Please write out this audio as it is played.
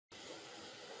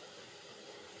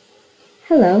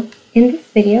Hello, in this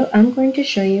video I'm going to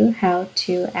show you how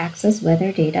to access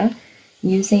weather data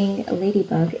using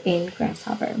Ladybug in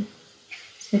Grasshopper.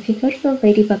 So if you go to the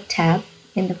Ladybug tab,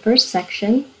 in the first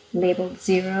section labeled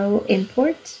 0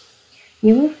 Import,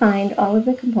 you will find all of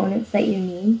the components that you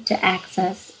need to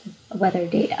access weather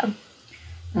data.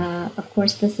 Of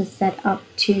course, this is set up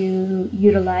to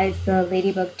utilize the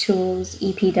Ladybug Tools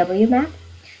EPW map.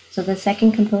 So the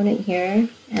second component here,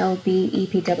 LB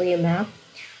EPW map,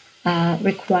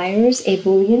 requires a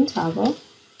Boolean toggle.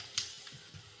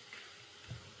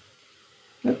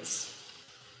 Oops.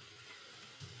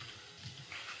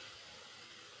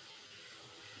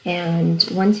 And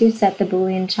once you set the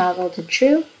Boolean toggle to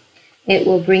true, it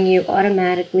will bring you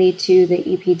automatically to the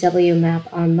EPW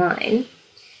map online.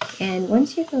 And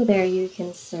once you go there, you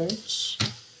can search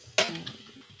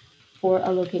for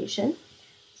a location.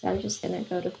 So I'm just going to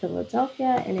go to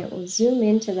Philadelphia, and it will zoom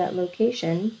into that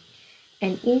location.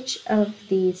 And each of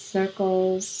these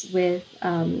circles with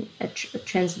a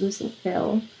translucent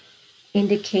fill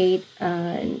indicate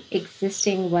an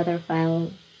existing weather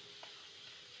file.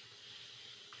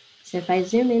 So if I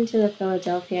zoom into the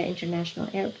Philadelphia International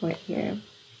Airport here,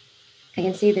 I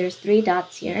can see there's 3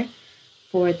 dots here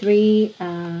for 3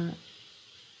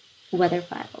 weather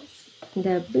files.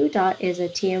 The blue dot is a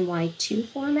TMY2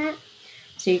 format,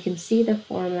 so you can see the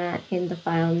format in the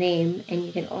file name, and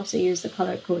you can also use the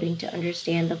color coding to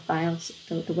understand the files,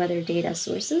 the weather data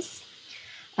sources.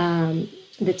 The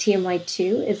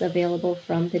TMY2 is available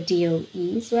from the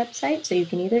DOE's website, so you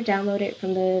can either download it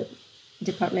from the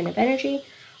Department of Energy,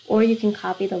 or you can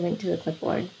copy the link to the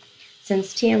clipboard.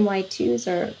 Since TMY2s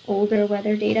are older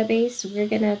weather database, we're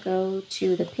gonna go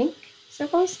to the pink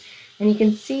circles, and you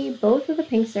can see both of the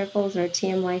pink circles are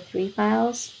TMY3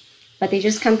 files, but they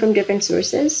just come from different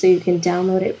sources, so you can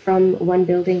download it from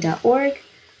onebuilding.org,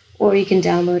 or you can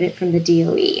download it from the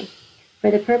DOE. For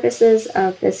the purposes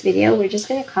of this video, we're just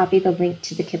going to copy the link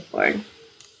to the clipboard.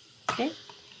 Okay?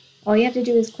 All you have to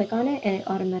do is click on it, and it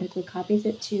automatically copies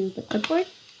it to the clipboard.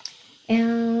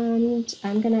 And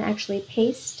I'm going to actually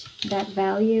paste that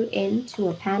value into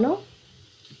a panel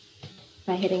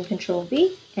by hitting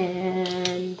Control-V,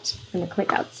 and I'm going to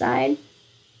click outside.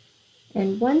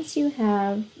 And once you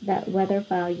have that weather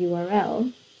file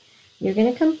URL, you're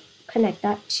going to connect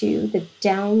that to the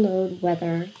download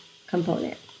weather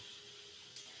component.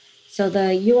 So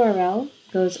the URL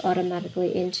goes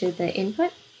automatically into the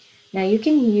input. Now you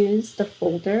can use the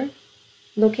folder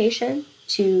location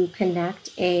to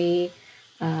connect a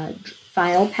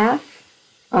file path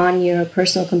on your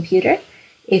personal computer.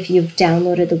 If you've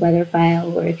downloaded the weather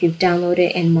file, or if you've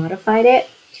downloaded and modified it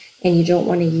and you don't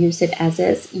want to use it as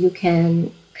is, you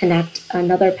can connect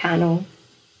another panel.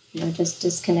 Just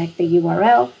disconnect the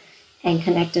URL and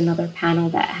connect another panel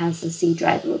that has the C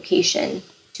drive location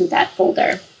to that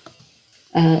folder.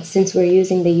 Since we're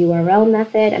using the URL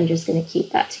method, I'm just going to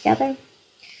keep that together.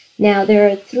 Now, there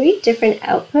are 3 different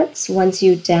outputs once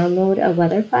you download a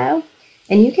weather file,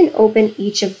 and you can open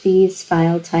each of these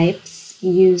file types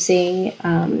using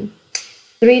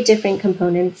 3 different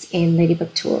components in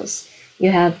Ladybug Tools. You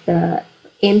have the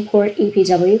import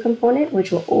EPW component,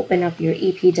 which will open up your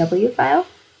EPW file.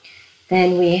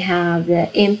 Then we have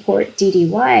the import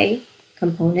DDY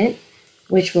component,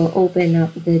 which will open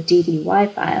up the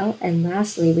DDY file. And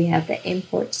lastly, we have the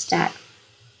import stat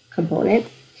component,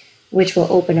 which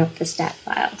will open up the stat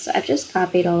file. So I've just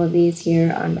copied all of these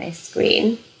here on my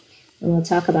screen, and we'll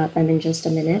talk about them in just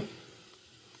a minute.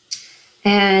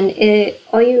 And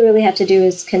all you really have to do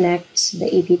is connect the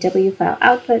EPW file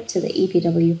output to the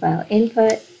EPW file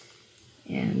input.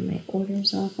 And my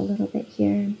order's off a little bit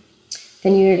here.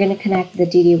 Then you're going to connect the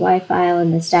DDY file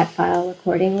and the stat file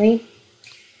accordingly.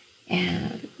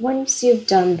 And once you've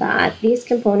done that, these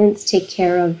components take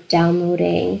care of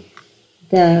downloading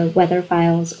the weather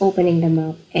files, opening them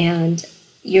up, and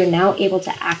you're now able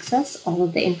to access all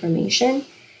of the information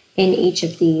in each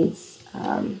of these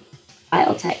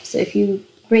file types. So if you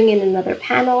bring in another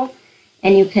panel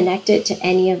and you connect it to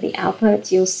any of the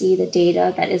outputs, you'll see the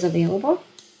data that is available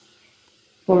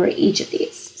for each of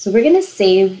these. So we're going to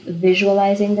save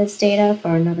visualizing this data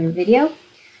for another video.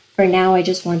 For now, I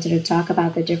just wanted to talk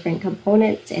about the different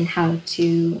components and how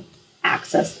to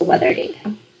access the weather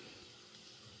data.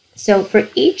 So for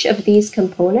each of these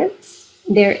components,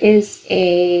 there is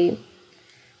an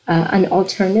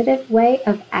alternative way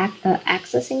of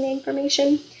accessing the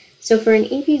information. So for an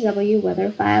EPW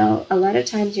weather file, a lot of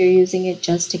times you're using it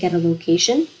just to get a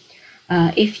location.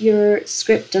 If your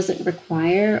script doesn't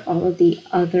require all of the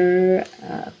other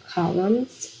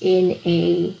columns in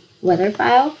a weather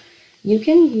file, you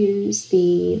can use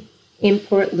the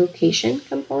import location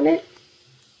component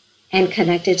and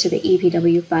connect it to the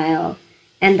EPW file.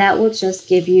 And that will just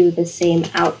give you the same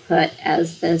output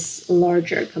as this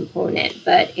larger component,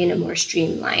 but in a more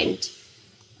streamlined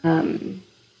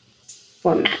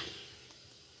format.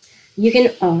 You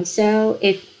can also,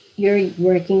 if you're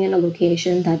working in a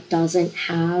location that doesn't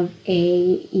have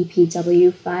a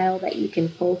EPW file that you can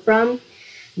pull from,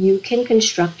 you can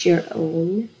construct your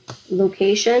own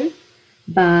location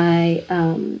by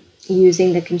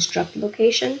using the construct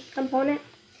location component.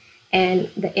 And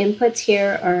the inputs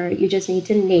here are, you just need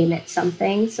to name it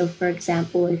something. So for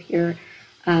example, if you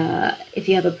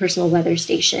have a personal weather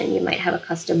station, you might have a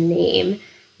custom name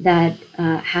that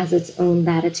has its own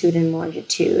latitude and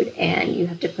longitude, and you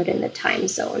have to put in the time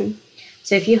zone.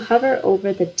 So if you hover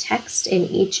over the text in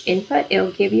each input,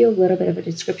 it'll give you a little bit of a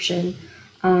description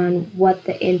on what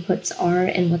the inputs are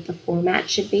and what the format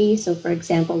should be. So for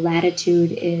example,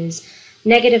 latitude is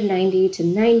 -90 to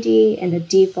 90, and the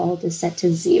default is set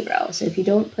to 0. So if you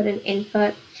don't put an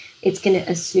input, it's going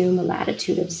to assume a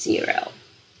latitude of 0.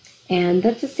 And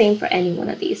that's the same for any one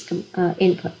of these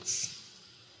inputs.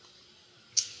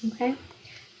 Okay,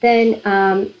 then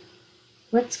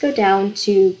let's go down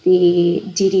to the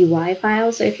DDY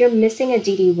file. So if you're missing a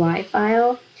DDY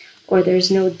file, or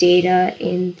there's no data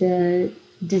in the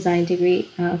design degree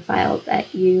file that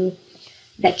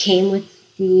came with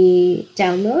the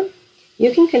download,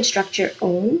 you can construct your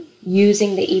own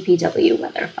using the EPW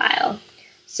weather file.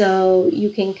 So you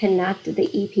can connect the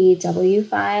EPW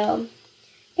file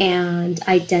and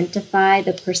identify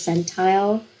the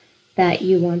percentile that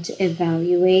you want to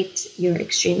evaluate your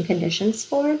extreme conditions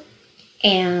for,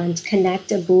 and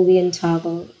connect a Boolean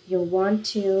toggle. You'll want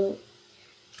to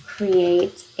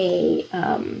create a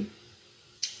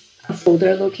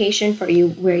folder location for you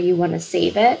where you want to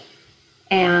save it,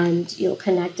 and you'll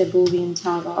connect a Boolean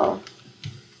toggle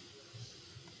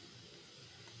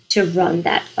to run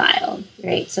that file,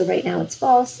 right? So right now it's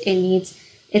false.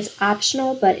 It's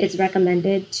optional, but it's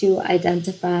recommended to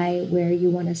identify where you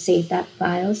want to save that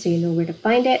file so you know where to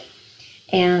find it,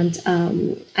 and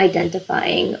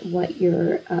identifying what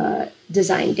your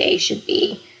design day should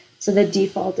be. So the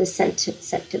default is set to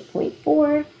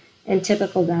 0.4, and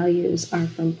typical values are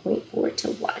from 0.4 to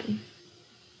 1.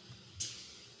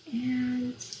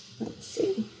 And let's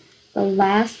see. The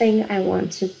last thing I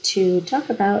wanted to talk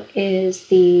about is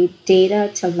the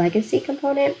data to legacy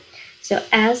component. So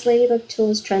as Ladybug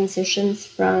Tools transitions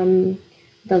from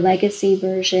the legacy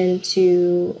version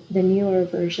to the newer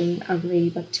version of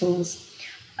Ladybug Tools,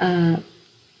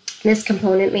 this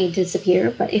component may disappear,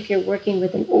 but if you're working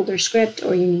with an older script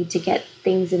or you need to get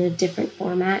things in a different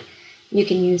format, you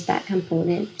can use that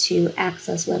component to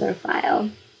access weather file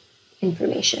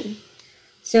information.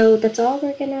 So that's all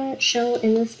we're going to show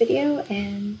in this video,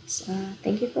 and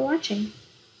thank you for watching.